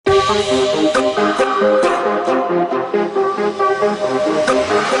Hey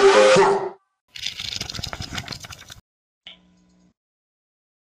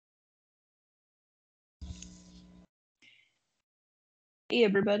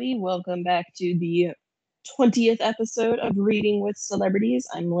everybody, welcome back to the 20th episode of Reading with Celebrities.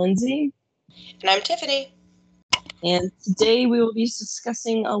 I'm Lindsay. And I'm Tiffany. And today we will be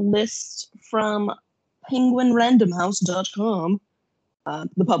discussing a list from PenguinRandomHouse.com,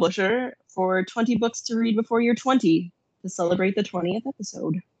 the publisher, for 20 books to read before you're 20 to celebrate the 20th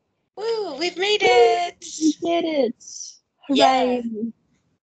episode. Woo, we've made it! We did it! Hooray!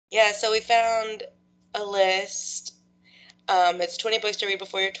 Yeah, so we found a list. It's 20 books to read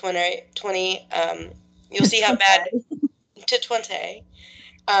before you're 20. You'll see how bad to 20.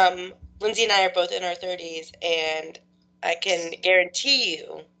 Lindsay and I are both in our 30s, and I can guarantee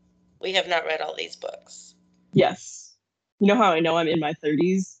you we have not read all these books. Yes. You know how I know I'm in my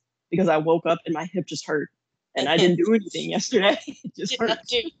 30s? Because I woke up and my hip just hurt. And I didn't do anything yesterday. It just hurt. Not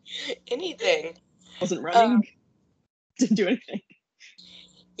do anything. Wasn't running. Didn't do anything.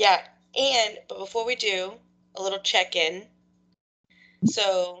 Yeah, but before we do, a little check-in.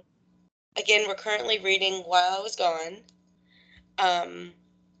 So, again, we're currently reading While I Was Gone.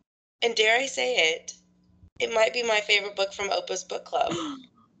 And dare I say it might be my favorite book from Opus Book Club.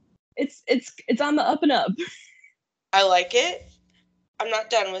 It's on the up and up. I like it. I'm not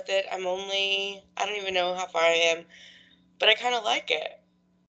done with it. I don't even know how far I am, but I kind of like it.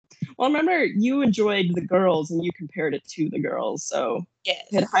 Well, remember, you enjoyed The Girls and you compared it to The Girls, so yes.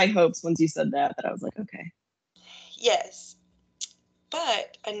 I had high hopes once you said that I was like, okay. Yes.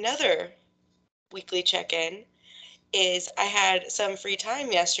 But another weekly check-in is I had some free time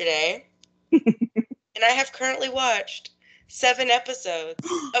yesterday, and I have currently watched 7 episodes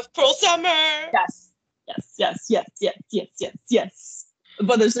of Cruel Summer. Yes.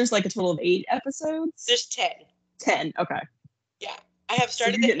 But there's like a total of 8 episodes? There's 10. 10, okay. Yeah. I have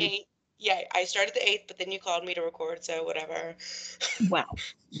started the 8th. Yeah, I started the 8th, but then you called me to record, so whatever. Wow.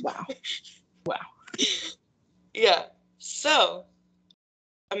 Yeah. So,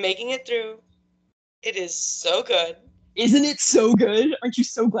 I'm making it through. It is so good. Isn't it so good? Aren't you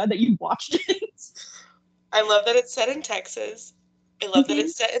so glad that you watched it? I love that it's set in Texas. I love that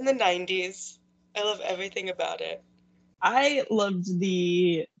it's set in the 90s. I love everything about it. I loved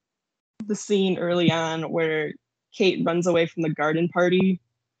the scene early on where Kate runs away from the garden party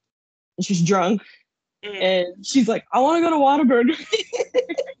and she's drunk and she's like, I want to go to Whataburger.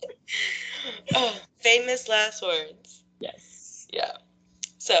 Famous last words. Yes. Yeah.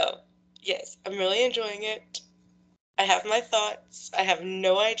 So, yes, I'm really enjoying it. I have my thoughts. I have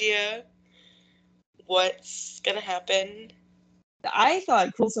no idea what's going to happen. I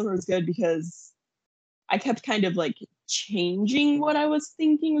thought Cruel Summer was good because I kept kind of like changing what I was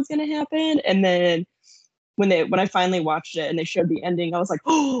thinking was going to happen. And then when I finally watched it and they showed the ending, I was like,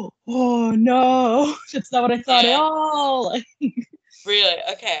 oh no, that's not what I thought at all. Really?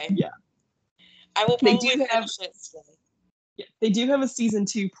 Okay. Yeah. I will probably finish it today. Yeah, they do have a season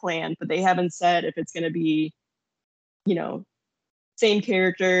 2 planned, but they haven't said if it's going to be, same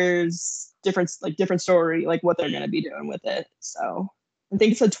characters, different story, like what they're going to be doing with it. So I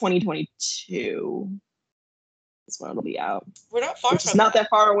think it said 2022 is when it'll be out. We're not far from not that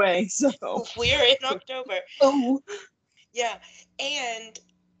far away. So we're in October. Oh. Yeah. And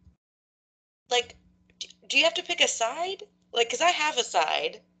like, do you have to pick a side? Like, because I have a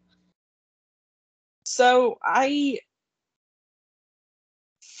side. So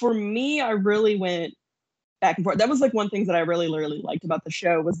for me, I really went back and forth. That was like one thing that I really liked about the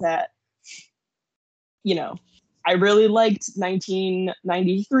show was that, I really liked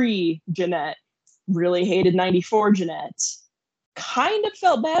 1993 Jeanette, really hated 94 Jeanette, kind of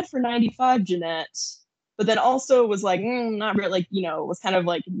felt bad for 95 Jeanette, but then also was like, not really, like, was kind of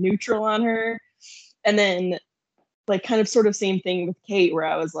like neutral on her. And then like kind of sort of same thing with Kate where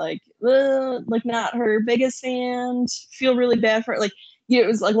I was like not her biggest fan, feel really bad for it. Like, it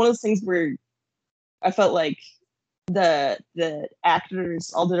was like one of those things where I felt like the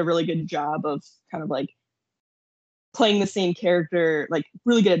actors all did a really good job of kind of like playing the same character, like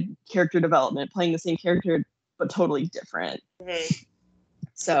really good character development, playing the same character but totally different. Mm-hmm.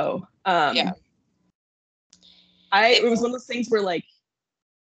 So yeah, it was one of those things where like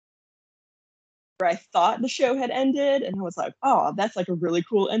where I thought the show had ended and I was like, oh, that's like a really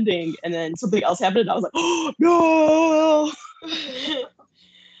cool ending, and then something else happened and I was like, oh no.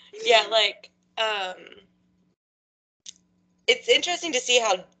 Yeah, like it's interesting to see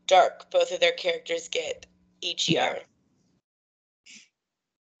how dark both of their characters get each year.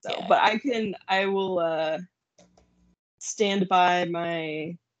 So, but I will stand by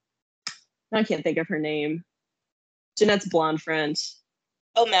my I can't think of her name. Jeanette's blonde friend.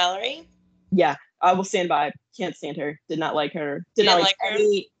 Oh, Mallory? Yeah, I will stand by. Can't stand her. Did not like her. Did You not didn't like like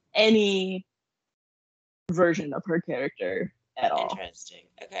her? any version of her character at all. Interesting.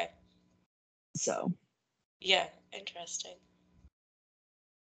 Okay. So. Yeah, interesting.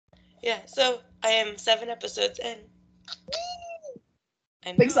 Yeah, so I am 7 episodes in. I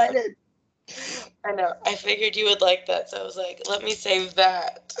I'm know. excited. I know. I figured you would like that, so I was like, let me save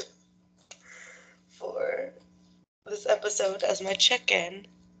that for this episode as my check-in.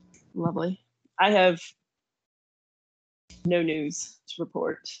 Lovely. I have no news to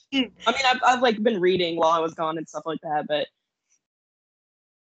report. I mean, I've like been reading while I was gone and stuff like that, but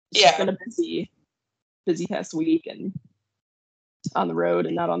it's just been a busy past week and on the road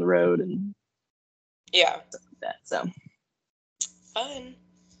and not on the road and Yeah. stuff like that. So Fun.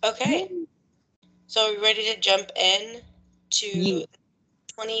 Okay. So are we ready to jump in to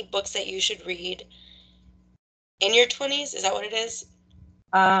 20 books that you should read in your 20s? Is that what it is?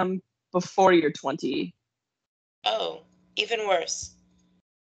 Before you're 20. Oh, even worse.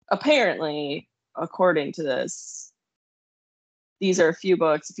 Apparently, according to this, these are a few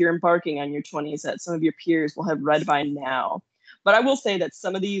books, if you're embarking on your 20s, that some of your peers will have read by now. But I will say that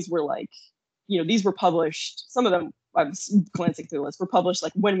some of these were like, these were published, some of them, I was glancing through the list, were published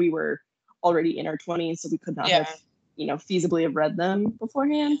like when we were already in our 20s, so we could not have, feasibly have read them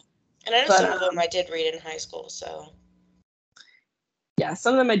beforehand. And I know some of them I did read in high school, so. Yeah,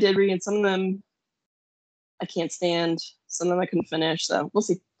 some of them I did read, and some of them I can't stand. Some of them I couldn't finish, so we'll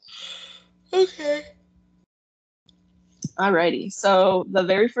see. Okay. Alrighty, so the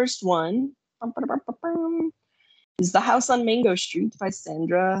very first one is The House on Mango Street by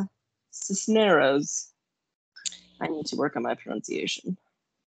Sandra Cisneros. I need to work on my pronunciation.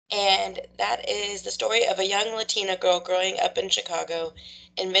 And that is the story of a young Latina girl growing up in Chicago,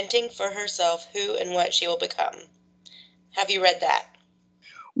 inventing for herself who and what she will become. Have you read that?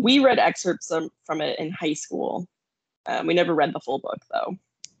 We read excerpts from it in high school. We never read the full book, though.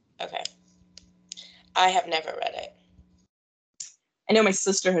 Okay. I have never read it. I know my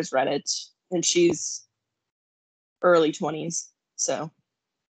sister has read it, and she's early 20s, so.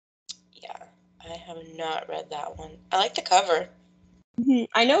 Yeah, I have not read that one. I like the cover.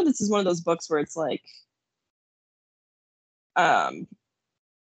 I know this is one of those books where it's like, I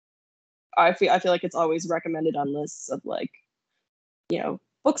feel like it's always recommended on lists of like,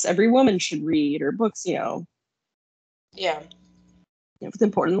 books every woman should read, or books, with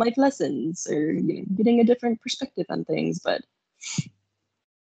important life lessons, or getting a different perspective on things. But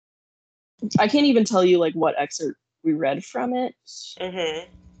I can't even tell you like what excerpt we read from it,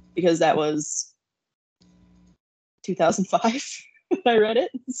 because that was 2005 when I read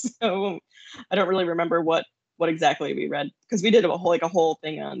it, so I don't really remember what exactly we read, because we did a whole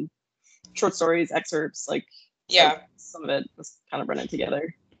thing on short stories, excerpts, like some of it was kind of running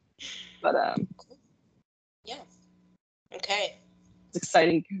together. But yeah. Okay. It's an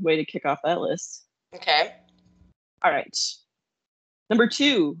exciting way to kick off that list. Okay. All right. Number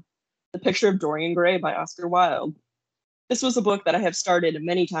 2, The Picture of Dorian Gray by Oscar Wilde. This was a book that I have started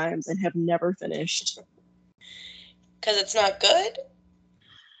many times and have never finished. Because it's not good?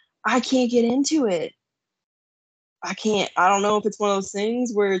 I can't get into it. I don't know if it's one of those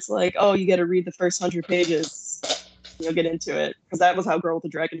things where it's like, oh, you got to read the first 100 pages. You'll get into it. Because that was how Girl with the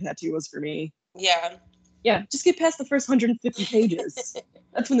Dragon Tattoo was for me. Yeah. Yeah, just get past the first 150 pages.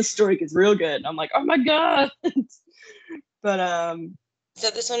 That's when the story gets real good. I'm like, oh my God. But so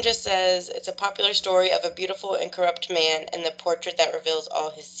this one just says, it's a popular story of a beautiful and corrupt man and the portrait that reveals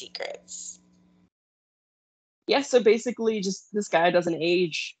all his secrets. Yeah, so basically just this guy doesn't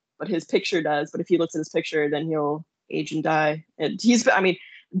age, but his picture does. But if he looks at his picture, then he'll age and die. And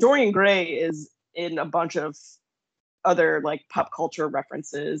Dorian Gray is in a bunch of other like pop culture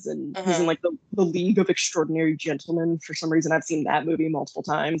references, and he's in like the League of Extraordinary Gentlemen. For some reason, I've seen that movie multiple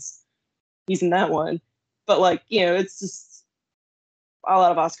times. He's in that one. But like, it's just a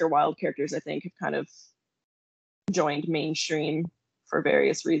lot of Oscar Wilde characters, I think, have kind of joined mainstream for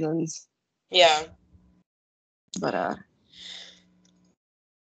various reasons. Yeah. But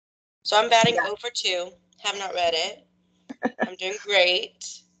so I'm batting 0 for 2. Have not read it. I'm doing great.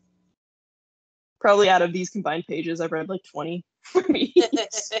 Probably out of these combined pages, I've read like 20 for me.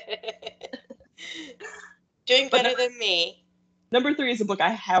 Doing better than me. Number 3 is a book I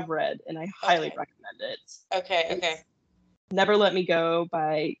have read, and I highly recommend it. Okay. Never Let Me Go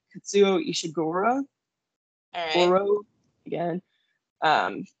by Katsuo Ishiguro. All right. Goro, again.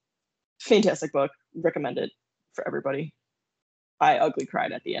 Fantastic book. Recommend it for everybody. I ugly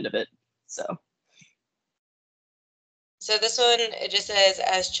cried at the end of it. So. So this one, it just says,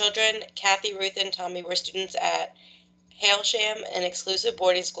 as children, Kathy, Ruth, and Tommy were students at Hailsham, an exclusive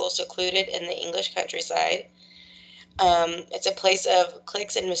boarding school secluded in the English countryside. It's a place of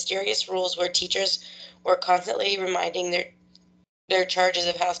cliques and mysterious rules where teachers were constantly reminding their charges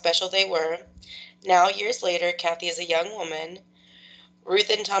of how special they were. Now, years later, Kathy is a young woman.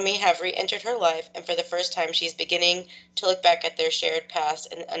 Ruth and Tommy have re-entered her life, and for the first time, she's beginning to look back at their shared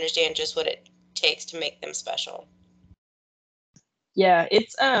past and understand just what it takes to make them special. Yeah,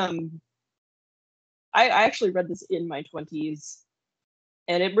 it's I actually read this in my 20s,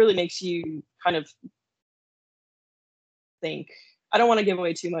 and it really makes you kind of think. I don't want to give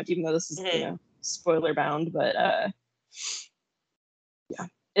away too much, even though this is, spoiler bound, but yeah,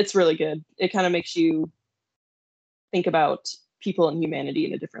 it's really good. It kind of makes you think about people and humanity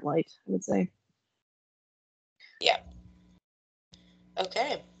in a different light, I would say. Yeah.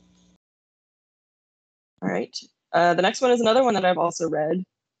 Okay. All right. The next one is another one that I've also read.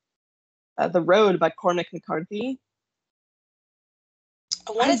 The Road by Cormac McCarthy.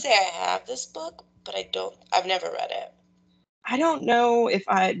 I want to say I have this book, but I've never read it. I don't know if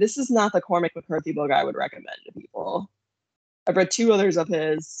this is not the Cormac McCarthy book I would recommend to people. I've read 2 others of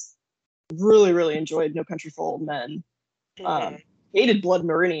his. Really, really enjoyed No Country for Old Men. Hated Blood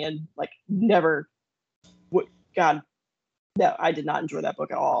Meridian. Like, never. God, no, I did not enjoy that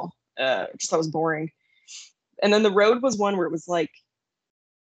book at all. Just thought it was boring. And then The Road was one where it was like,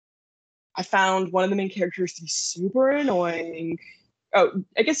 I found one of the main characters to be super annoying. Oh,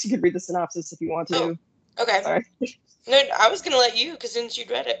 I guess you could read the synopsis if you want to. Oh, okay. Sorry. No, I was going to let you, because since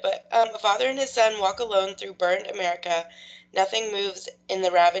you'd read it, but a father and his son walk alone through burned America. Nothing moves in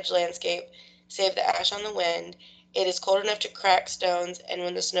the ravaged landscape, save the ash on the wind. It is cold enough to crack stones, and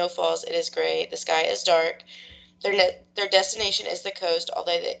when the snow falls, it is gray. The sky is dark. Their destination is the coast,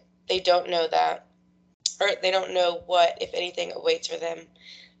 although they don't know that, or they don't know what, if anything, awaits for them.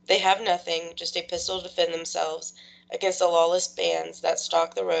 They have nothing, just a pistol to defend themselves against the lawless bands that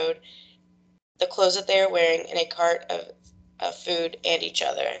stalk the road, the clothes that they are wearing, and a cart of food and each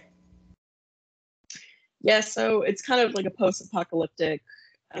other. Yeah, so it's kind of like a post-apocalyptic,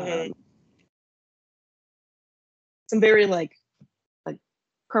 some very like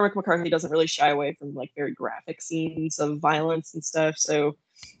Cormac McCarthy doesn't really shy away from like very graphic scenes of violence and stuff. So,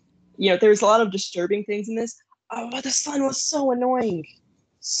 there's a lot of disturbing things in this. Oh, but the son was so annoying.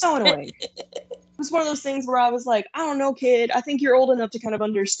 So annoying. It was one of those things where I was like, I don't know, kid. I think you're old enough to kind of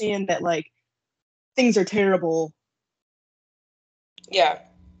understand that like things are terrible. Yeah.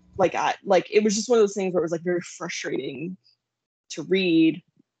 Like it was just one of those things where it was like very frustrating to read.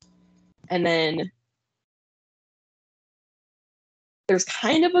 And then there's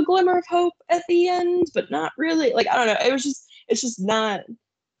kind of a glimmer of hope at the end, but not really. Like, I don't know. It's just not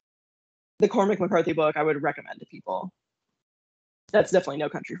the Cormac McCarthy book I would recommend to people. That's definitely No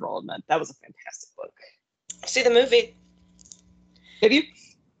Country for Old Men. That was a fantastic book. See the movie. Have you?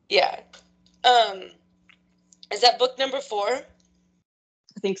 Yeah. Is that book number 4?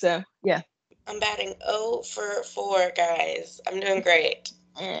 I think so. Yeah. I'm batting 0 for 4, guys. I'm doing great.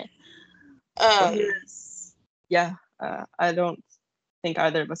 Well, yeah. I don't think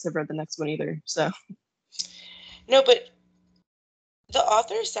either of us have read the next one either. So. No, but the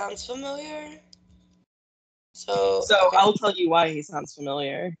author sounds familiar. So okay. I'll tell you why he sounds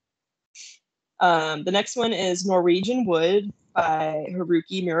familiar. The next one is Norwegian Wood by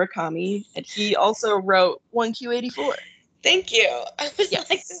Haruki Murakami, and he also wrote 1Q84. Thank you. I was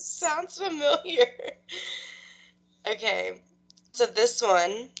like, this sounds familiar. Okay, so this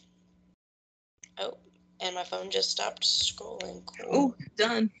one. Oh, and my phone just stopped scrolling. Cool. Oh,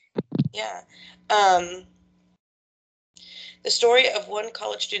 done. Yeah. The story of one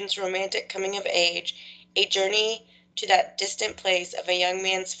college student's romantic coming of age, a journey to that distant place of a young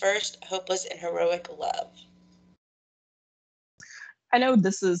man's first hopeless and heroic love. I know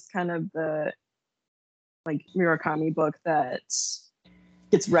this is kind of the like Murakami book that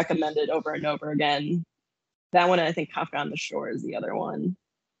gets recommended over and over again. That one, I think Kafka on the Shore is the other one.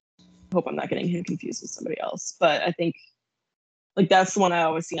 I hope I'm not getting him confused with somebody else, but I think like that's the one I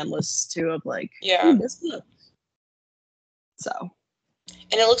always see on lists too of like, yeah, this book. So.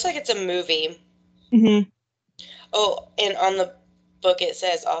 And it looks like it's a movie. Mm-hmm. Oh, and on the book it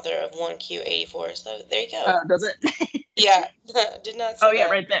says author of 1Q84. So there you go. Does it? Yeah, did not see Oh yeah,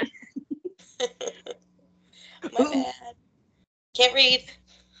 that. right there. My bad. Can't read.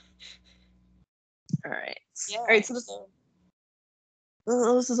 All right. Yeah. All right. So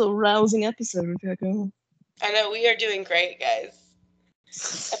this is a rousing episode, Rebecca. I know we are doing great, guys.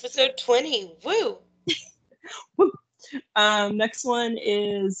 Episode 20. Woo. Woo. Next one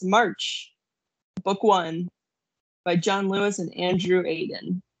is March, book 1 by John Lewis and Andrew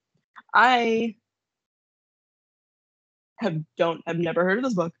Aiden. I have never heard of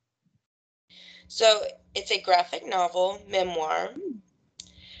this book. So it's a graphic novel memoir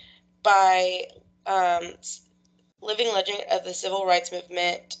by living legend of the civil rights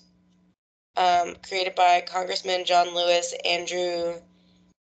movement, created by Congressman John Lewis, Andrew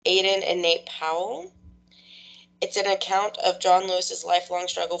Aiden, and Nate Powell. It's an account of John Lewis's lifelong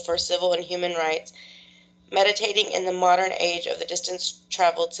struggle for civil and human rights, meditating in the modern age of the distance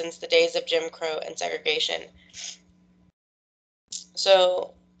traveled since the days of Jim Crow and segregation.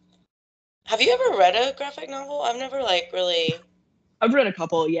 So, have you ever read a graphic novel? I've never really. I've read a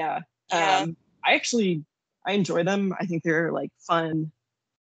couple, yeah. Yeah. I enjoy them. I think they're like fun.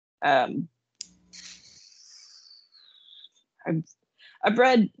 I've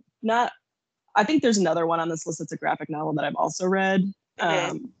read not. I think there's another one on this list that's a graphic novel that I've also read.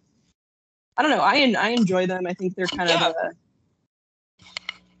 Mm-hmm. I don't know. I enjoy them. I think they're kind of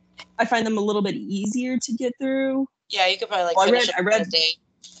I find them a little bit easier to get through. Yeah, you could probably finish them in a day.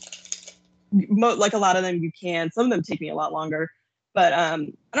 Like a lot of them you can. Some of them take me a lot longer. But I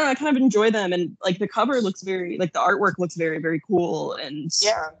don't know, I kind of enjoy them, and like the cover looks very, like the artwork looks very, very cool, and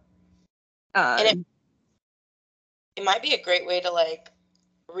yeah. And it might be a great way to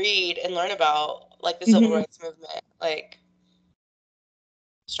read and learn about the civil rights movement.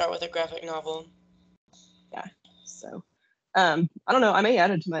 Start with a graphic novel. Yeah. So I don't know, I may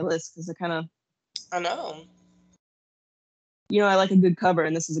add it to my list because I know. I like a good cover,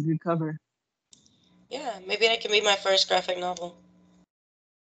 and this is a good cover. Yeah, maybe that can be my first graphic novel.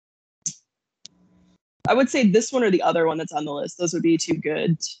 I would say this one or the other one that's on the list. Those would be two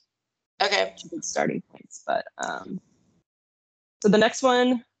good starting points. But so the next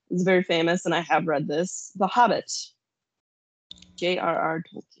one is very famous, and I have read this, The Hobbit, J.R.R.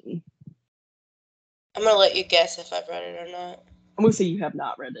 Tolkien. I'm going to let you guess if I've read it or not. I'm going to say you have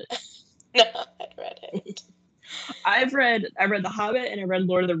not read it. No, I've read it. I read The Hobbit, and I read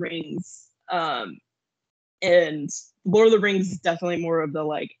Lord of the Rings. And Lord of the Rings is definitely more of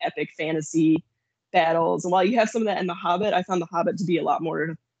the epic fantasy battles. And while you have some of that in The Hobbit, I found The Hobbit to be a lot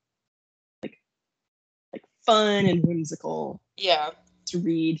more like fun and whimsical. Yeah. To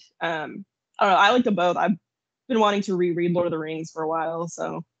read. I don't know. I like them both. I've been wanting to reread Lord of the Rings for a while,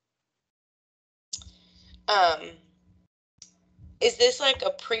 so. Is this a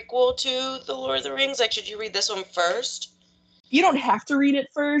prequel to the Lord of the Rings? Should you read this one first? You don't have to read it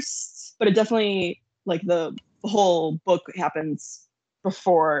first, but it definitely the whole book happens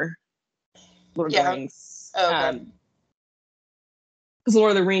before Lord of the Rings. Oh, okay. Because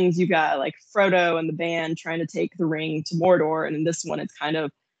Lord of the Rings, you've got Frodo and the band trying to take the ring to Mordor, and in this one, it's kind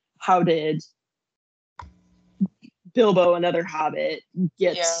of how did Bilbo, another Hobbit,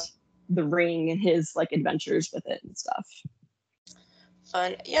 get the ring and his adventures with it and stuff.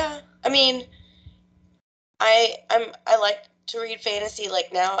 Fun, yeah. I mean, I like to read fantasy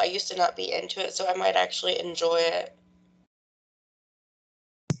now. I used to not be into it, so I might actually enjoy it.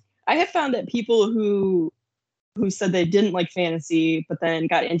 I have found that people who said they didn't like fantasy, but then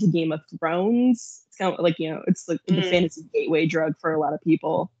got into Game of Thrones, it's kind of it's the fantasy gateway drug for a lot of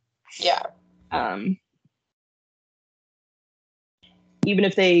people. Yeah. Even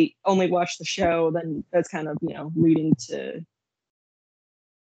if they only watch the show, then that's kind of, leading to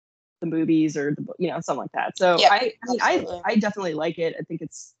the movies or something like that. So yeah, I definitely like it. I think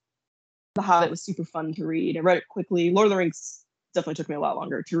The Hobbit was super fun to read. I read it quickly. Lord of the Rings definitely took me a lot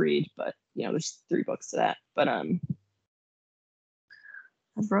longer to read, but there's 3 books to that. But I'd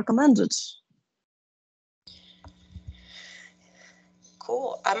recommend it.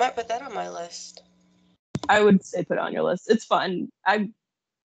 Cool. I might put that on my list. I would say put it on your list. It's fun. I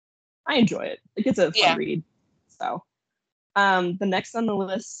enjoy it. It's a fun read. So the next on the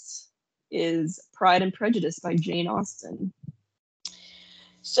list is Pride and Prejudice by Jane Austen.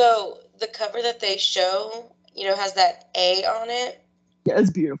 So the cover that they show, has that A on it. Yeah, it's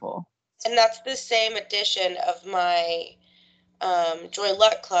beautiful. And that's the same edition of my Joy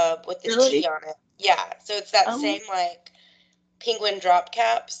Luck Club with the T on it. Yeah, so it's that same penguin drop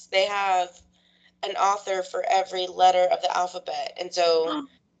caps. They have an author for every letter of the alphabet, and so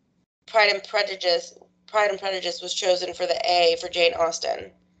Pride and Prejudice was chosen for the A for Jane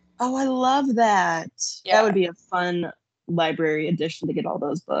Austen. Oh, I love that. Yeah. That would be a fun library edition to get all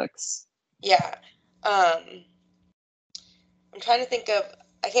those books. Yeah. I'm trying to think of,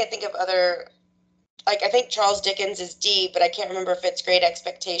 I can't think of other, I think Charles Dickens is D, but I can't remember if it's Great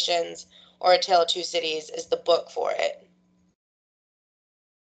Expectations or A Tale of Two Cities is the book for it.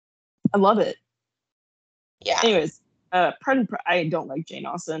 I love it. Yeah. Anyways, I don't like Jane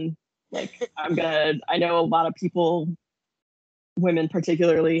Austen. Like, I know a lot of people, women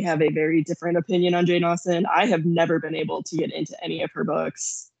particularly, have a very different opinion on Jane Austen. I have never been able to get into any of her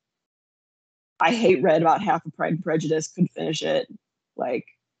books. I read about half of Pride and Prejudice, couldn't finish it. Like,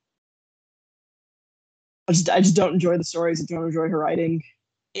 I just don't enjoy the stories. I don't enjoy her writing.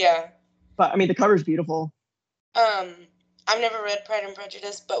 Yeah. But I mean, the cover's beautiful. I've never read Pride and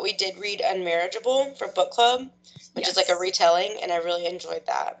Prejudice, but we did read Unmarriageable for book club, which is like a retelling, and I really enjoyed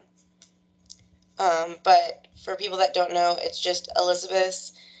that. But for people that don't know, it's just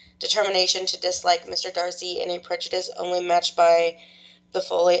Elizabeth's determination to dislike Mr. Darcy and a prejudice only matched by the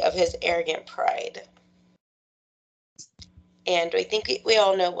folly of his arrogant pride. And I think we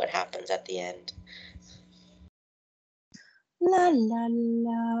all know what happens at the end. La la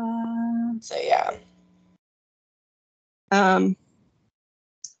la. So yeah.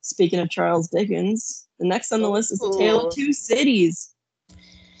 Speaking of Charles Dickens, the next on the list is A Tale of Two Cities.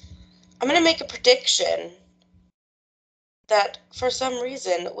 I'm going to make a prediction that for some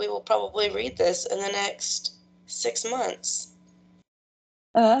reason we will probably read this in the next 6 months.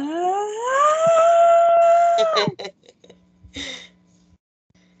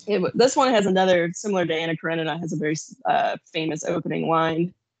 This one has another, similar to Anna Karenina, has a very famous opening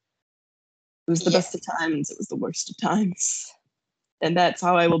line. It was the best of times, it was the worst of times. And that's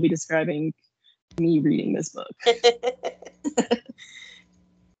how I will be describing me reading this book.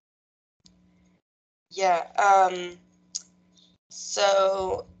 Yeah.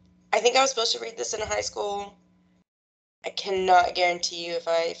 So I think I was supposed to read this in high school. I cannot guarantee you if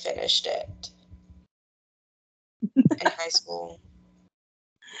I finished it in high school.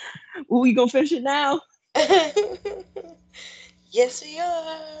 Well, we gonna finish it now? Yes, we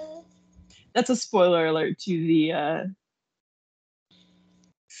are. That's a spoiler alert to the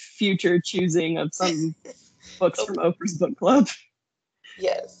future choosing of some books from Oprah's book club.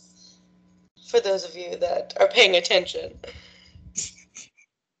 Yes. For those of you that are paying attention.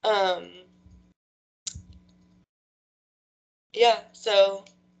 Yeah, so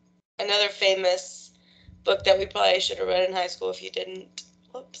another famous book that we probably should have read in high school if you didn't.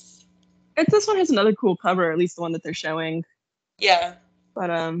 Whoops. This one has another cool cover, at least the one that they're showing. Yeah. But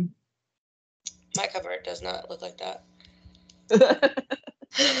my cover does not look like that.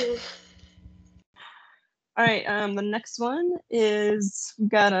 All right, the next one is, we've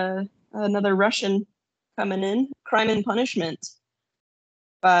got another Russian coming in, Crime and Punishment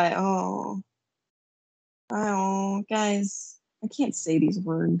by, guys, I can't say these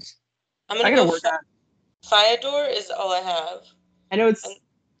words. I'm gonna go work on. Fyodor is all I have. I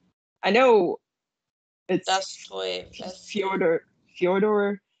know it's Dostoevsky. Fyodor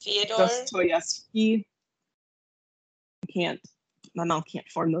Dostoevsky. My mouth can't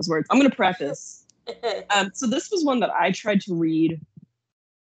form those words. I'm gonna preface. So this was one that I tried to read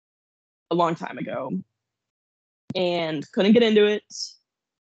a long time ago and couldn't get into it.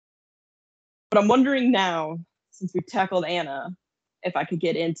 But I'm wondering now, since we've tackled Anna, if I could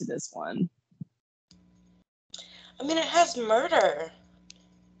get into this one. I mean, it has murder.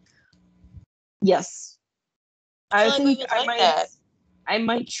 Yes. I think that. I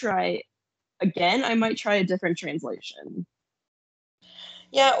might try again. I might try a different translation.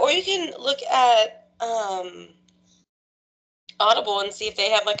 Yeah, or you can look at Audible and see if they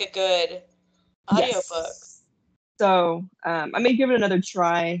have like a good audiobook. Yes. So I may give it another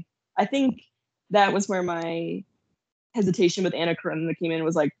try. I think that was where my hesitation with Anna Karenina came in,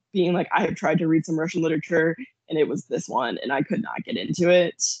 was like being like, I have tried to read some Russian literature and it was this one and I could not get into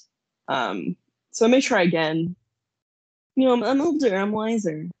it. So I may try again. You know, I'm older, I'm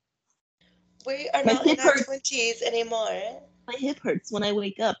wiser. We are not in our 20s anymore. My hip hurts when I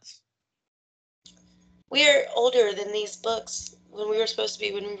wake up. We are older than these books when we were supposed to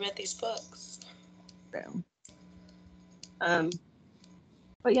be when we read these books. So,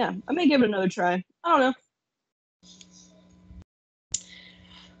 but yeah, I may give it another try. I don't know.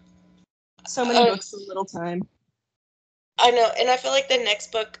 So many books, so little time. I know, and I feel like the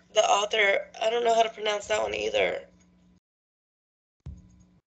next book, the author, I don't know how to pronounce that one either.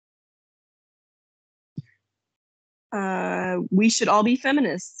 We Should All Be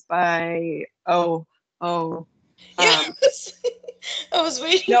Feminists by Yes. I was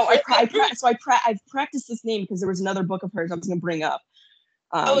waiting. No, I've practiced this name because there was another book of hers I was going to bring up.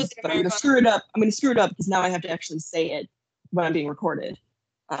 But I'm going to screw it up. I'm going to screw it up because now I have to actually say it when I'm being recorded.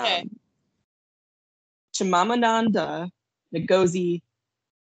 Okay. Chimamananda Ngozi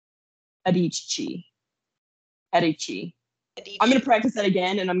Adichie. I'm going to practice that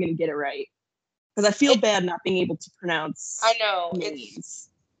again and I'm going to get it right. Because I feel bad not being able to pronounce. I know. Names.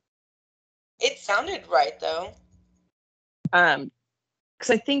 It sounded right, though. Because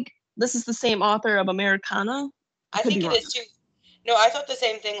I think this is the same author of Americana? I think it is too. No, I thought the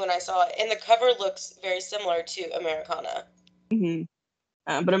same thing when I saw it. And the cover looks very similar to Americana. Mm-hmm.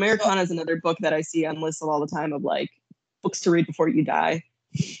 But Americana is another book that I see on lists all the time of like books to read before you die.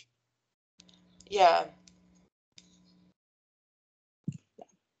 Yeah.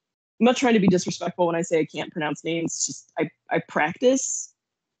 I'm not trying to be disrespectful when I say I can't pronounce names. It's just I practice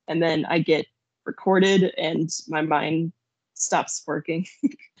and then I get recorded and my mind stops working.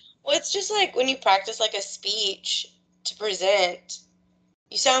 Well, it's just like when you practice like a speech to present,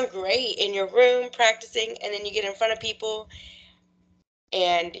 you sound great in your room practicing, and then you get in front of people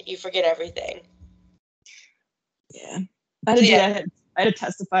and you forget everything. Yeah. I had to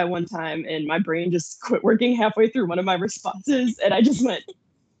testify one time and my brain just quit working halfway through one of my responses and I just went,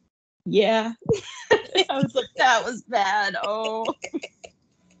 yeah. I was like, that was bad. Oh.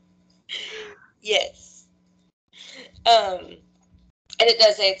 Yes. And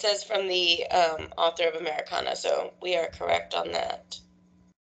it says from the author of Americana, so we are correct on that.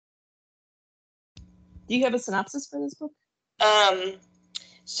 Do you have a synopsis for this book?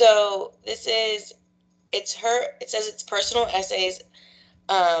 So it says it's personal essays,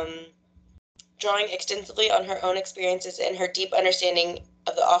 drawing extensively on her own experiences and her deep understanding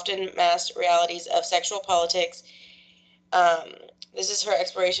of the often masked realities of sexual politics. This is her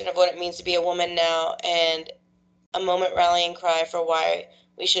exploration of what it means to be a woman now and a moment rallying cry for why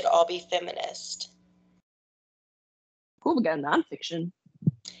we should all be feminist. Cool, we got nonfiction.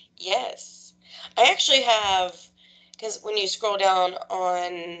 Yes. I actually have, because when you scroll down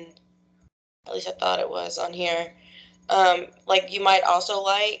on, at least I thought it was on here, like you might also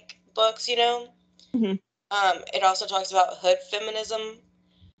like books, you know? Mm-hmm. It also talks about hood feminism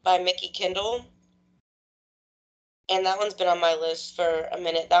by Mickey Kendall. And that one's been on my list for a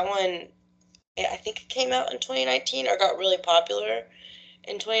minute. That one, I think it came out in 2019 or got really popular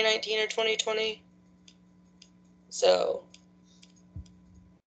in 2019 or 2020. So,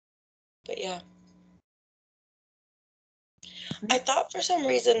 but yeah. I thought for some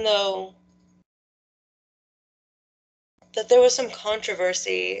reason, though, that there was some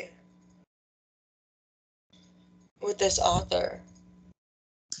controversy with this author.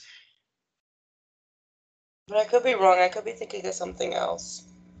 But I could be wrong. I could be thinking of something else.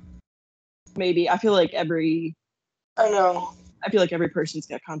 Maybe. I feel like I know. I feel like every person's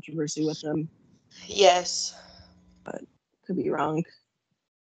got controversy with them. Yes. But could be wrong.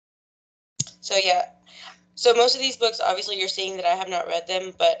 So yeah. So most of these books, obviously you're seeing that I have not read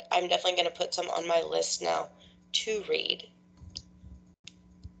them, but I'm definitely going to put some on my list now to read.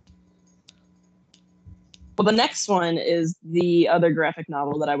 Well, the next one is the other graphic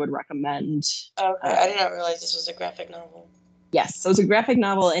novel that I would recommend. Okay, I did not realize this was a graphic novel. Yes, so it was a graphic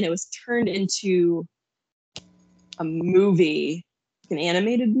novel and it was turned into a movie, an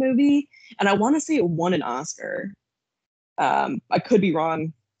animated movie, and I want to say it won an Oscar. I could be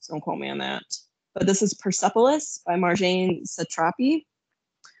wrong, so don't quote me on that. But this is Persepolis by Marjane Satrapi.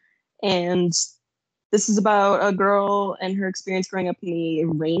 And this is about a girl and her experience growing up in the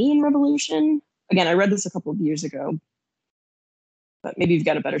Iranian Revolution. Again, I read this a couple of years ago, but maybe you've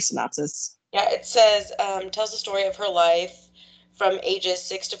got a better synopsis. Yeah, it says, tells the story of her life from ages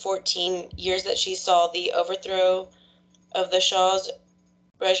 6 to 14, years that she saw the overthrow of the Shah's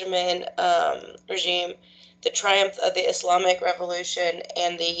regime, the triumph of the Islamic Revolution,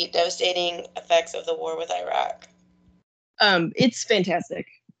 and the devastating effects of the war with Iraq. It's fantastic.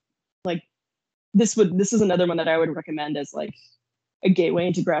 Like this is another one that I would recommend as like a gateway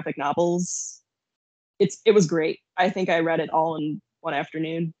into graphic novels. It was great. I think I read it all in one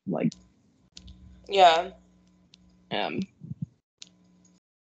afternoon. Like, yeah.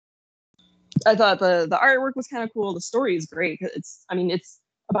 I thought the artwork was kind of cool. The story is great. It's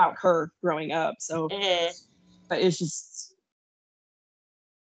about her growing up. So, but it's just,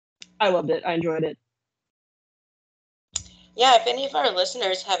 I loved it. I enjoyed it. Yeah, if any of our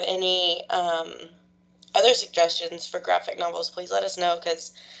listeners have any other suggestions for graphic novels, please let us know,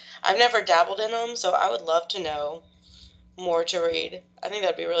 because I've never dabbled in them, so I would love to know more to read. I think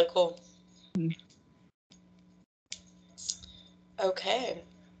that'd be really cool. Mm-hmm. Okay.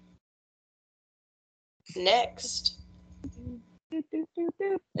 Next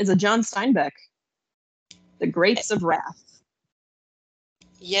is a John Steinbeck, The Grapes of Wrath.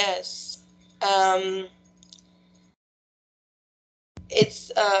 Yes. It's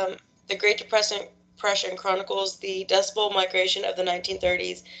the Great Depression chronicles the Dust Bowl migration of the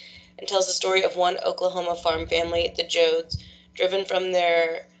 1930s and tells the story of one Oklahoma farm family, the Joads, driven from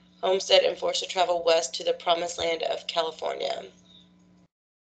their homestead and forced to travel west to the promised land of California.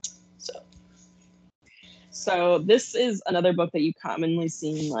 So this is another book that you commonly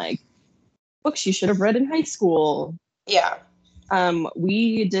see like books you should have read in high school. Yeah.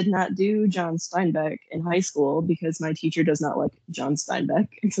 We did not do John Steinbeck in high school because my teacher does not like John Steinbeck,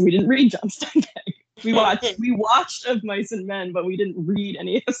 and so we didn't read John Steinbeck. We watched Of Mice and Men, but we didn't read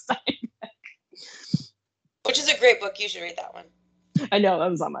any of Steinbeck. Which is a great book. You should read that one. I know, that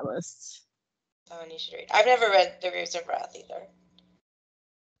was on my list. Oh, and you should read. I've never read The Grapes of Wrath either.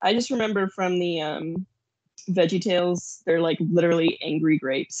 I just remember from the Veggie Tales, they're like literally angry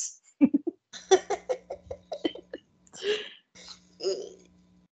grapes.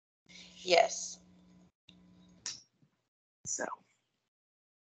 Yes. So,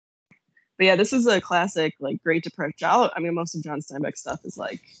 but yeah, this is a classic, like Great Depression. I mean, most of John Steinbeck stuff is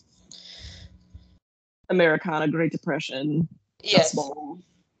like Americana, Great Depression, Yes. Dust Bowl.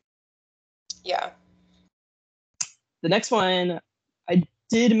 Yeah. The next one I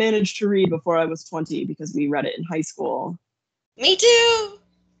did manage to read before I was 20 because we read it in high school. Me too.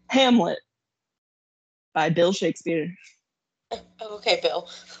 Hamlet by Bill Shakespeare. Oh, okay, Bill.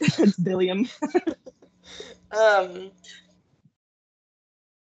 It's Billiam. I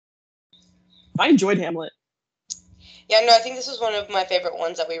enjoyed Hamlet. Yeah, no, I think this was one of my favorite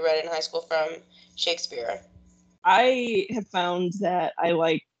ones that we read in high school from Shakespeare. I have found that I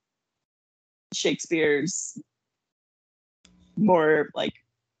like Shakespeare's more like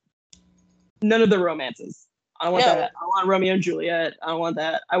none of the romances. I don't want that. I want Romeo and Juliet. I don't want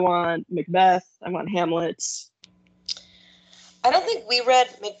that. I want Macbeth. I want Hamlet. I don't think we read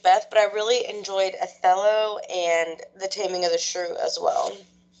Macbeth, but I really enjoyed Othello and The Taming of the Shrew as well.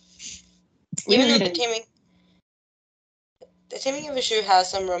 Even though The Taming of the Shrew has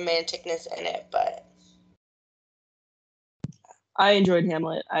some romanticness in it, but I enjoyed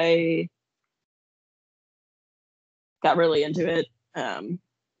Hamlet. I got really into it.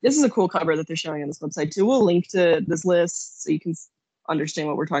 This is a cool cover that they're showing on this website too. We'll link to this list so you can understand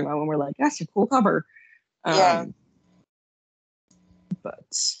what we're talking about when we're like, that's a cool cover. Yeah.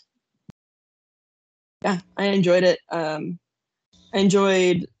 But yeah, I enjoyed it. I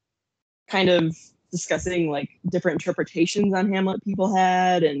enjoyed kind of discussing like different interpretations on Hamlet people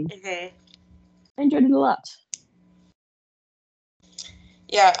had, and I enjoyed it a lot.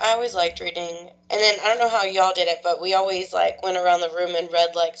 Yeah, I always liked reading. And then I don't know how y'all did it, but we always like went around the room and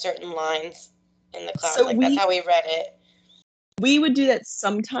read like certain lines in the class. So like that's how we read it. We would do that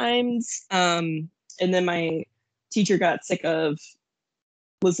sometimes. And then my teacher got sick of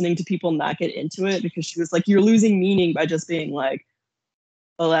listening to people not get into it because she was like, you're losing meaning by just being like,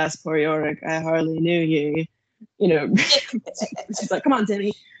 alas, poor Yorick, I hardly knew you. You know, she's like, come on,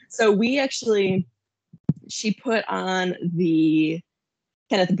 Timmy. So she put on the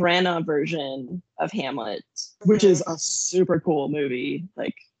Kenneth Branagh version of Hamlet, which is a super cool movie.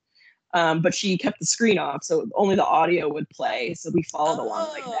 Like, but she kept the screen off, so only the audio would play. So we followed along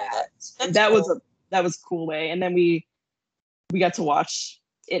like that. That cool. was a cool way. And then we got to watch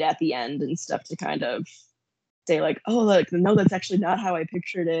it at the end and stuff to kind of say like, oh, look, no, that's actually not how I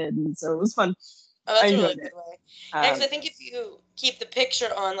pictured it. And so it was fun. Oh, that's a really good way. Because I think if you keep the picture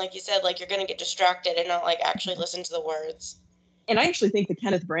on, like you said, like you're going to get distracted and not like actually listen to the words. And I actually think the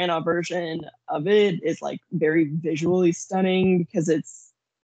Kenneth Branagh version of it is like very visually stunning because it's,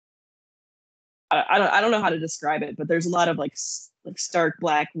 I don't know how to describe it, but there's a lot of like stark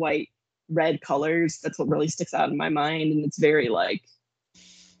black, white, red colors. That's what really sticks out in my mind. And it's very like,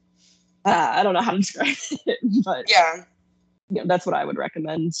 I don't know how to describe it, but yeah, that's what I would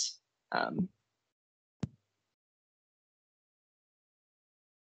recommend. The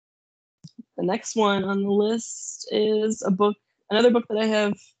next one on the list is another book that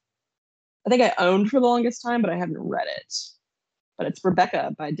I think I owned for the longest time, but I haven't read it. But it's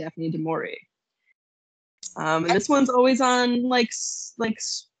Rebecca by Daphne du Maurier. And this one's always on like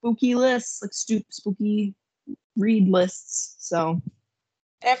spooky lists, like spooky read lists. So.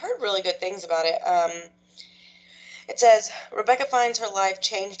 And I've heard really good things about it. It says, Rebecca finds her life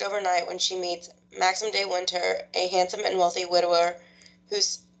changed overnight when she meets Maxim de Winter, a handsome and wealthy widower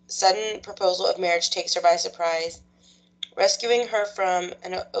whose sudden proposal of marriage takes her by surprise. Rescuing her from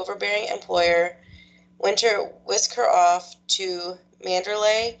an overbearing employer, Winter whisks her off to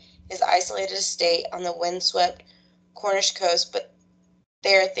Manderley, his isolated estate on the windswept Cornish coast, but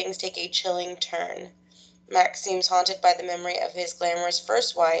there things take a chilling turn. Max seems haunted by the memory of his glamorous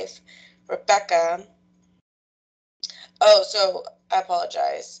first wife, Rebecca. Oh, so I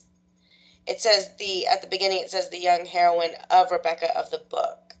apologize. It says at the beginning it says the young heroine of Rebecca of the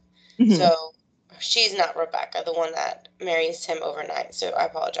book. Mm-hmm. So she's not Rebecca, the one that marries him overnight. So I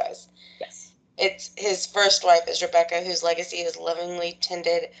apologize. Yes. It's his first wife is Rebecca, whose legacy is lovingly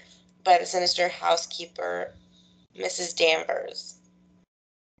tended by the sinister housekeeper, Mrs. Danvers.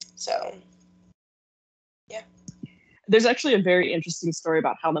 So Yeah. There's actually a very interesting story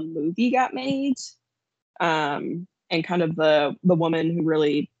about how the movie got made, and kind of the woman who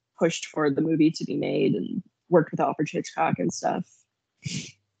really pushed for the movie to be made and worked with Alfred Hitchcock and stuff.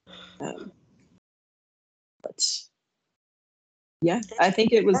 But yeah, I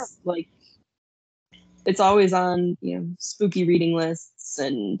think it was like, it's always on, spooky reading lists,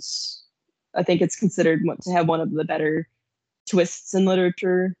 and I think it's considered to have one of the better twists in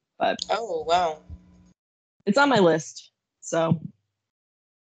literature. But oh wow, it's on my list, so.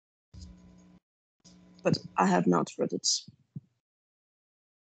 But I have not read it.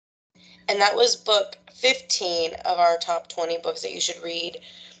 And that was book 15 of our top 20 books that you should read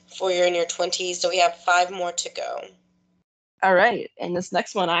for you're in your 20s. So we have 5 more to go. All right, and this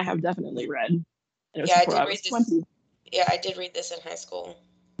next one I have definitely read. And it was Yeah, I before did I read was this. 20. Yeah, I did read this in high school.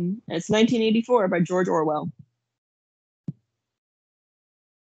 And it's 1984 by George Orwell.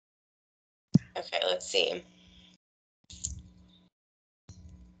 Okay, let's see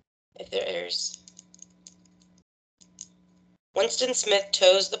if there's. Winston Smith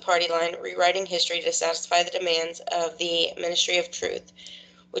toes the party line, rewriting history to satisfy the demands of the Ministry of Truth.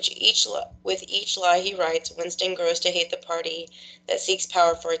 With each lie he writes, Winston grows to hate the party that seeks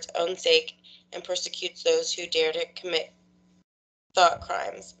power for its own sake and persecutes those who dare to commit thought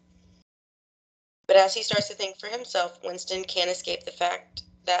crimes. But as he starts to think for himself, Winston can't escape the fact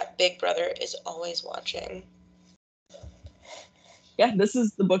that Big Brother is always watching. Yeah, this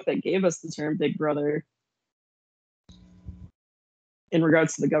is the book that gave us the term Big Brother in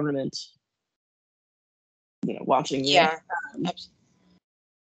regards to the government, watching you. Yeah.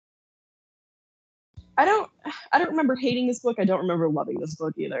 I don't remember hating this book. I don't remember loving this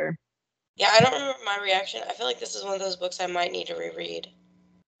book either. Yeah, I don't remember my reaction. I feel like this is one of those books I might need to reread.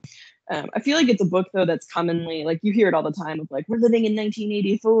 I feel like it's a book, though, that's commonly, like, you hear it all the time of, like, we're living in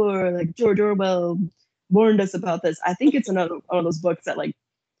 1984, like, George Orwell warned us about this. I think it's another one of those books that, like,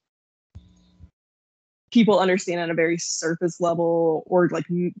 people understand on a very surface level, or, like,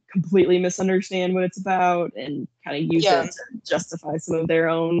 completely misunderstand what it's about and kind of use it to justify some of their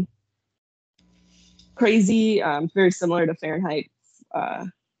own crazy. Very similar to Fahrenheit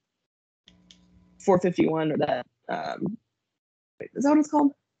 451, or that. Is that what it's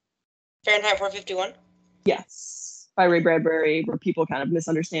called? Fahrenheit 451? Yes, by Ray Bradbury, where people kind of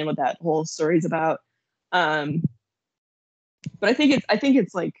misunderstand what that whole story is about. But I think it's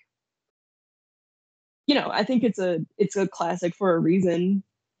like, I think it's a classic for a reason.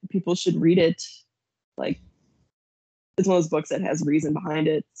 People should read it. Like, it's one of those books that has reason behind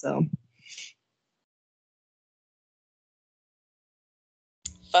it. So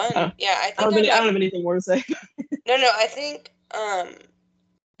fun. I don't have anything more to say. No, I think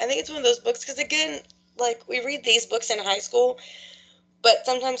it's one of those books because, again, like, we read these books in high school, but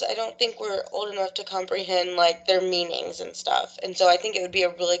sometimes I don't think we're old enough to comprehend, like, their meanings and stuff. And so I think it would be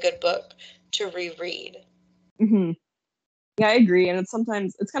a really good book to reread. Mm-hmm. Yeah, I agree. And it's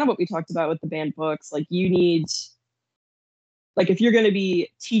kind of what we talked about with the banned books. Like, you need, like, if you're going to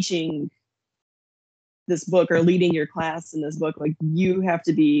be teaching this book or leading your class in this book, like, you have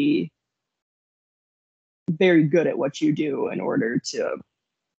to be very good at what you do in order to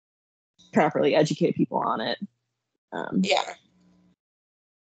properly educate people on it. Yeah.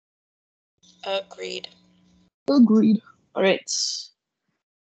 Agreed. All right.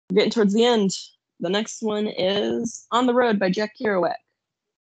 We're getting towards the end. The next one is On the Road by Jack Kerouac.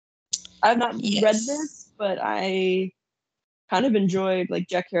 I've not read this, but I kind of enjoyed, like,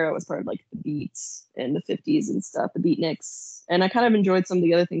 Jack Kerouac was part of, like, the Beats in the 50s and stuff, the Beatniks. And I kind of enjoyed some of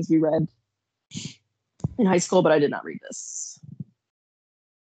the other things we read in high school, but I did not read this.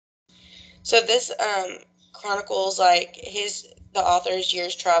 So this chronicles, like, the author's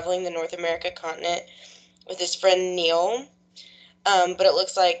years traveling the North America continent with his friend Neil. But it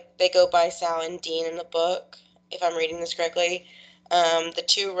looks like they go by Sal and Dean in the book, if I'm reading this correctly. The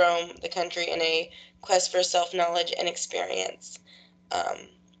two roam the country in a quest for self-knowledge and experience.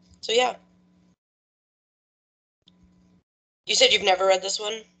 So yeah. You said you've never read this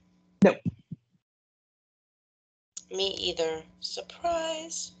one? No. Me either.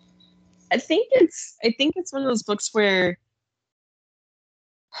 Surprise. I think it's one of those books where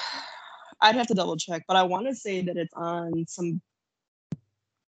I'd have to double check, but I want to say that it's on some,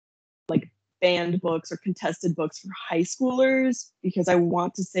 like, banned books or contested books for high schoolers, because I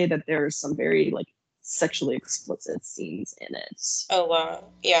want to say that there's some very, like, sexually explicit scenes in it. Oh wow.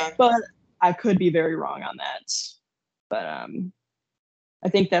 Yeah. But I could be very wrong on that. But I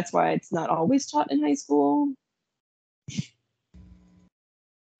think that's why it's not always taught in high school.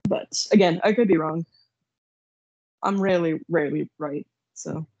 But again, I could be wrong. I'm rarely right.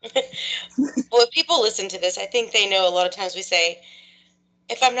 So, Well, if people listen to this, I think they know a lot of times we say,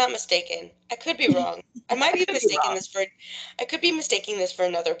 if I'm not mistaken, I could be wrong. I might be could be mistaking wrong. this for, I could be mistaking this for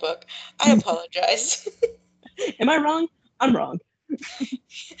another book. I apologize. Am I wrong? I'm wrong.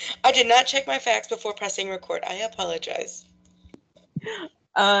 I did not check my facts before pressing record. I apologize.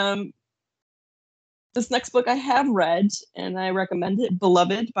 This next book I have read, and I recommend it,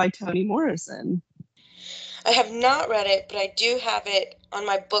 Beloved by Toni Morrison. I have not read it, but I do have it on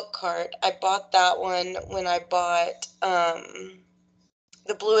my book cart. I bought that one when I bought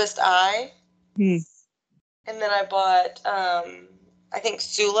The Bluest Eye. Hmm. And then I bought, I think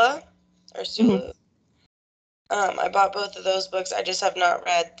Sula, or Sulu. I bought both of those books. I just have not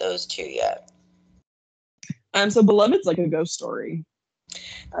read those two yet. So Beloved's like a ghost story.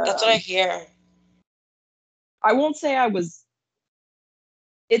 That's what I hear. I won't say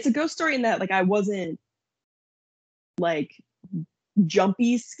it's a ghost story in that like I wasn't like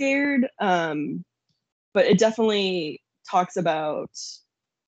jumpy scared, but it definitely talks about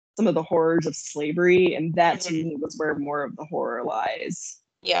some of the horrors of slavery, and that to me was where more of the horror lies.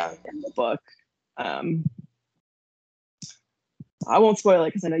 Yeah. In the book. I won't spoil it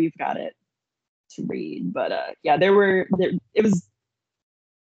because I know you've got it to read, but yeah, it was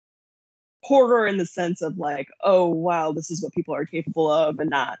horror in the sense of like, oh wow, this is what people are capable of,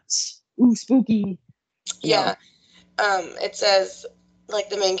 and not ooh spooky. Yeah. It says, like,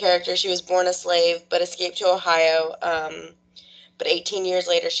 the main character, she was born a slave but escaped to Ohio. But 18 years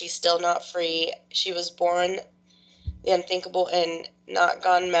later, she's still not free. She was born the unthinkable and not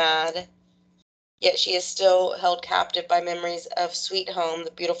gone mad. Yet she is still held captive by memories of Sweet Home,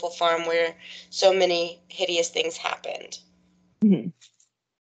 the beautiful farm where so many hideous things happened. Mm-hmm.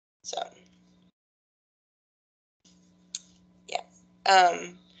 So, yeah.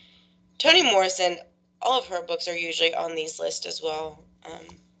 Toni Morrison, all of her books are usually on these lists as well.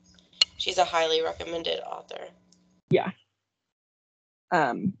 She's a highly recommended author. Yeah.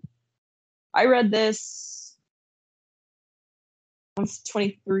 I read this I was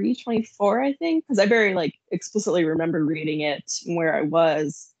 23, 24, I think, because I very like explicitly remember reading it and where I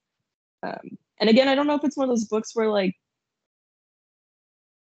was. And again, I don't know if it's one of those books where like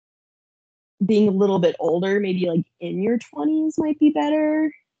being a little bit older, maybe like in your 20s might be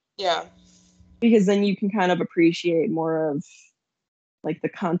better. Yeah. Because then you can kind of appreciate more of like the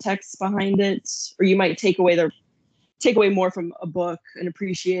context behind it, or you might take away more from a book and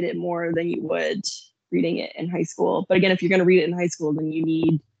appreciate it more than you would reading it in high school. But again, if you're going to read it in high school, then you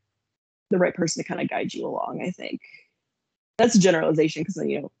need the right person to kind of guide you along, I think. That's a generalization because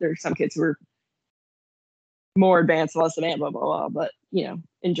there are some kids who are more advanced, less advanced, blah blah blah. But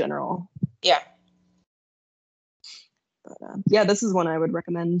in general, Yeah. But yeah, this is one I would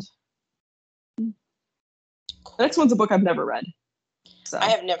recommend. Cool. The next one's a book I've never read. So I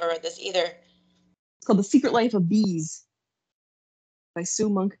have never read this either. It's called The Secret Life of Bees by Sue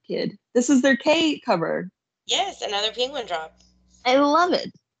Monk Kidd. This is their K cover. Yes, another penguin drop. I love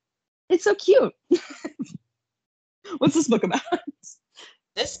it. It's so cute. What's this book about?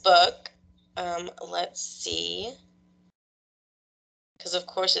 This book, let's see. Because of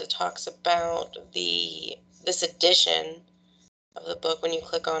course it talks about this edition of the book when you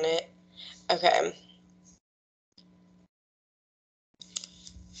click on it. Okay.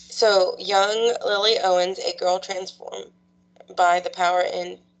 So, young Lily Owens, a girl transformed by the power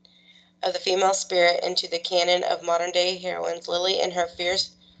of the female spirit into the canon of modern-day heroines, Lily and her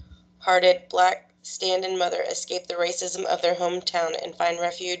fierce-hearted black stand-in mother escape the racism of their hometown and find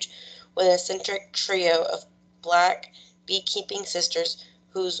refuge with an eccentric trio of black beekeeping sisters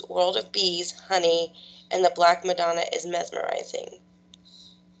whose world of bees, honey, and the Black Madonna is mesmerizing.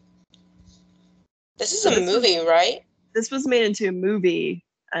 This is a movie, right? This was made into a movie,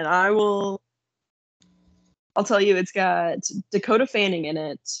 and I'll tell you, it's got Dakota Fanning in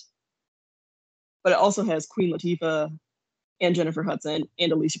it, but it also has Queen Latifah and Jennifer Hudson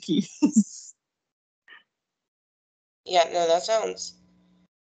and Alicia Keys. Yeah, no, that sounds...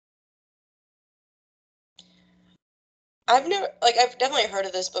 I've definitely heard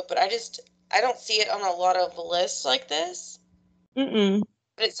of this book, but I don't see it on a lot of lists like this. Mm-mm.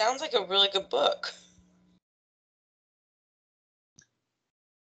 But it sounds like a really good book.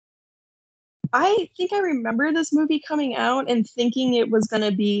 I think I remember this movie coming out and thinking it was going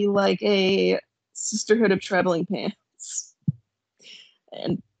to be like a Sisterhood of Traveling Pants.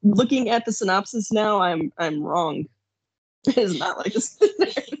 And looking at the synopsis now, I'm wrong. It is not like this.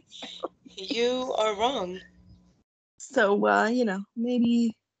 You are wrong. So,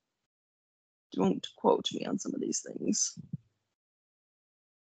 maybe don't quote me on some of these things.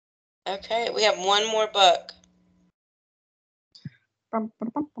 Okay, we have one more book.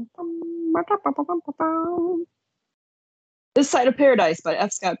 This Side of Paradise by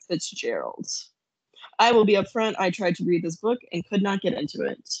F. Scott Fitzgerald. I will be upfront. I tried to read this book and could not get into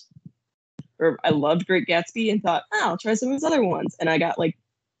it. Or I loved Great Gatsby and thought, oh, I'll try some of his other ones. And I got like,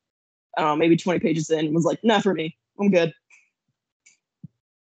 I don't know, maybe 20 pages in and was like, not for me. I'm good.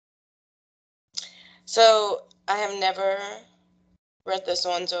 So I have never read this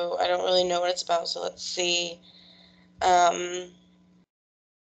one, so I don't really know what it's about. So let's see.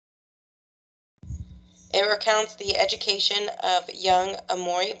 It recounts the education of young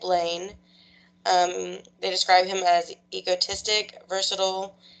Amaury Blaine. They describe him as egotistic,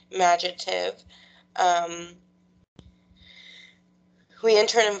 versatile, imaginative. We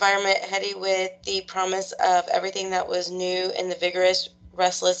enter an environment heady with the promise of everything that was new in the vigorous,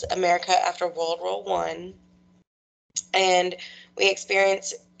 restless America after World War I. And we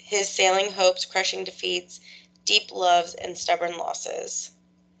experience his sailing hopes, crushing defeats, deep loves, and stubborn losses.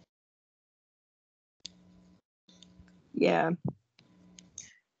 Yeah.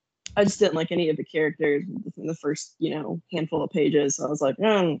 I just didn't like any of the characters in the first, handful of pages. So I was like,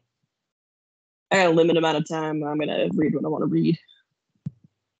 I got a limited amount of time. I'm going to read what I want to read.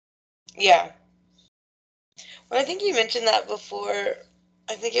 Yeah. Well, I think you mentioned that before.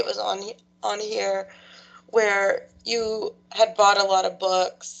 I think it was on here where you had bought a lot of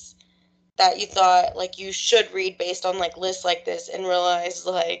books that you thought like you should read based on like lists like this, and realized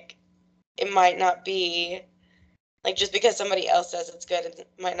like it might not be like, just because somebody else says it's good, it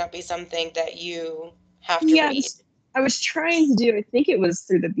might not be something that you have to read. I was trying to do, I think it was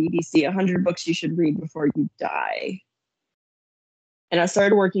through the BBC, 100 books you should read before you die. And I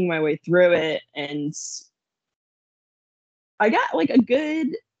started working my way through it, and I got like a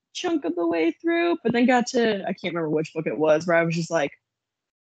good chunk of the way through, but then got to, I can't remember which book it was, where I was just like,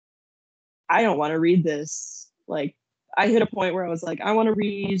 I don't want to read this. Like, I hit a point where I was like, I want to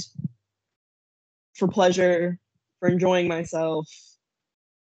read for pleasure, for enjoying myself,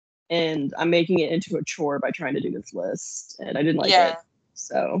 and I'm making it into a chore by trying to do this list, and I didn't like it.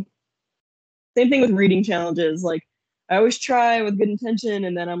 So, same thing with reading challenges. Like, I always try with good intention,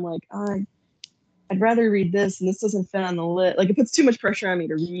 and then I'm like, I'd rather read this, and this doesn't fit on the list. Like, it puts too much pressure on me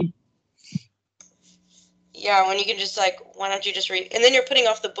to read. Yeah, when you can just like, why don't you just read? And then you're putting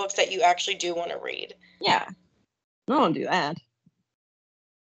off the books that you actually do want to read. Yeah. I don't do that.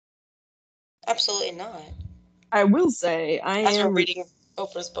 This not. I will say, I am reading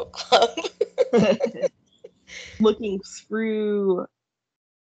Oprah's book club. Looking through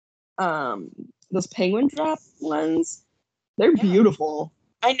those Penguin Drop ones. They're beautiful.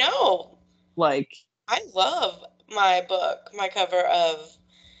 I know. Like, I love my cover of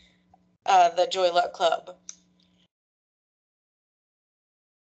the Joy Luck Club.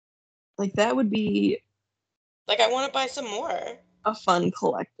 Like, that would be like, I want to buy some more. A fun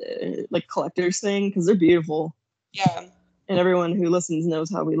collector's thing, because they're beautiful. Yeah. And everyone who listens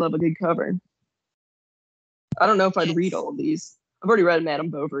knows how we love a good cover. I don't know if I'd read all of these. I've already read Madame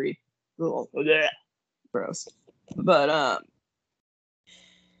Bovary. Oh, bleh. Gross. But I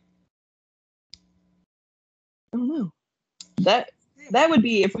don't know. That would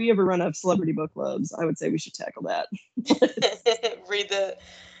be, if we ever run up celebrity book clubs, I would say we should tackle that. Read the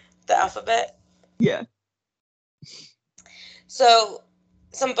alphabet. Yeah. So,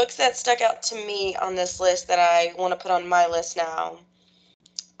 some books that stuck out to me on this list that I want to put on my list now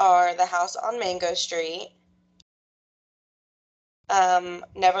are The House on Mango Street,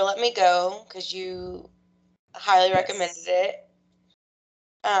 Never Let Me Go, because you highly recommended it,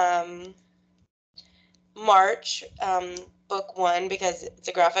 March, book 1, because it's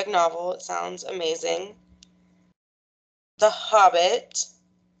a graphic novel. It sounds amazing. The Hobbit.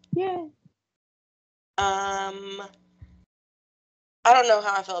 Yeah. I don't know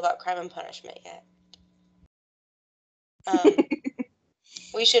how I feel about Crime and Punishment yet.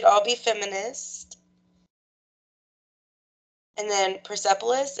 We Should All Be Feminist. And then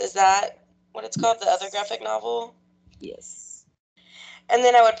Persepolis, is that what it's called? Yes. The other graphic novel? Yes. And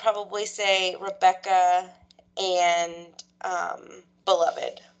then I would probably say Rebecca and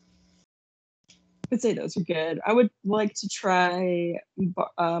Beloved. I'd say those are good. I would like to try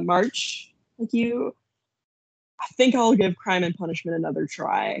March, like you. I think I'll give Crime and Punishment another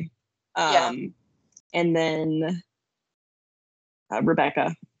try. And then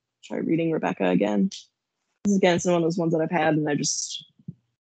Rebecca. Try reading Rebecca again. Again, it's one of those ones that I've had, and I just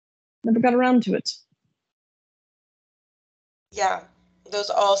never got around to it. Yeah,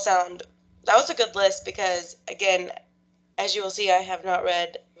 those all sound... That was a good list because, again, as you will see, I have not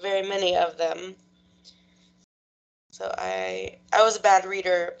read very many of them. So I was a bad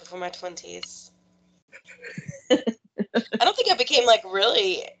reader before my 20s. I don't think I became like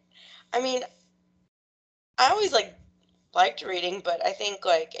really. I mean, I always like liked reading, but I think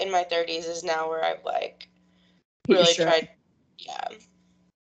like in my 30s is now where I've like Hit your really stride. tried. Yeah.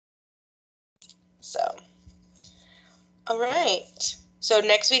 So, all right. So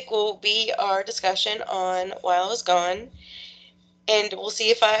next week will be our discussion on While I Was Gone, and we'll see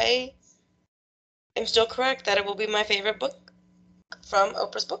if I am still correct that it will be my favorite book from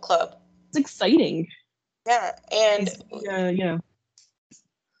Oprah's book club. It's exciting. Yeah, and Yeah.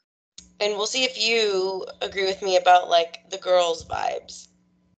 and we'll see if you agree with me about like the girls' vibes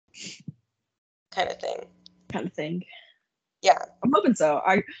kind of thing. Kind of thing. Yeah. I'm hoping so.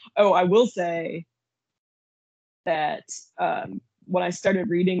 I will say that when I started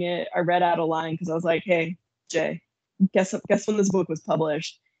reading it, I read out a line because I was like, "Hey, Jay, guess when this book was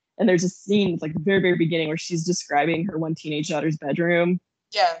published?" And there's a scene like the very very beginning where she's describing her one teenage daughter's bedroom.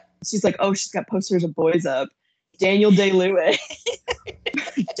 Yeah. She's like, "Oh, she's got posters of boys up. Daniel Day-Lewis,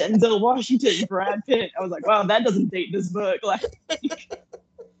 Denzel Washington, Brad Pitt." I was like, "Wow, that doesn't date this book." Like,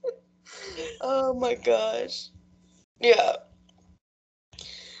 oh my gosh. Yeah.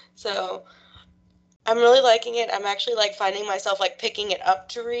 So I'm really liking it. I'm actually like finding myself like picking it up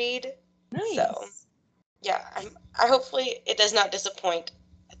to read. nice. So yeah, I hopefully it does not disappoint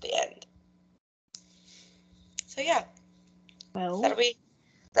at the end. So yeah, Well, that'll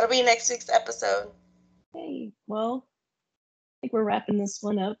be next week's episode. hey, well, I think we're wrapping this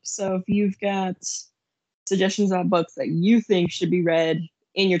one up. So if you've got suggestions on books that you think should be read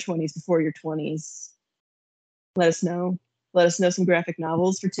in your 20s, before your 20s, let us know. Let us know some graphic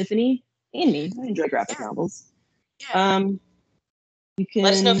novels for Tiffany and me. I enjoy graphic novels. Yeah. You can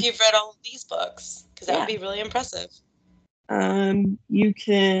Let us know if you've read all of these books, because that would Yeah. be really impressive. You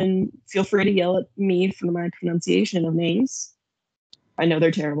can feel free to yell at me for my pronunciation of names. I know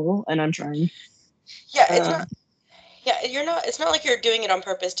they're terrible, and I'm trying. Yeah, it's not. Yeah, you're not. It's not like you're doing it on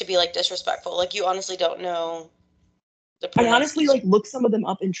purpose to be like disrespectful. Like you honestly don't know the I honestly pronunciation. like look some of them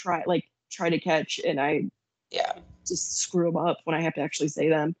up and try to catch, and I Yeah. just screw them up when I have to actually say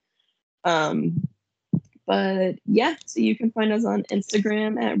them. But yeah, so you can find us on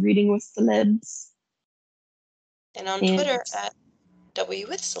Instagram at Reading with Celebs. And on Twitter at W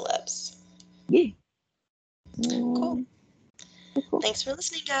with Celebs. Yeah. Cool. Cool. Thanks for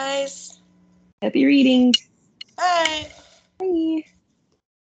listening, guys. Happy reading. Bye. Bye.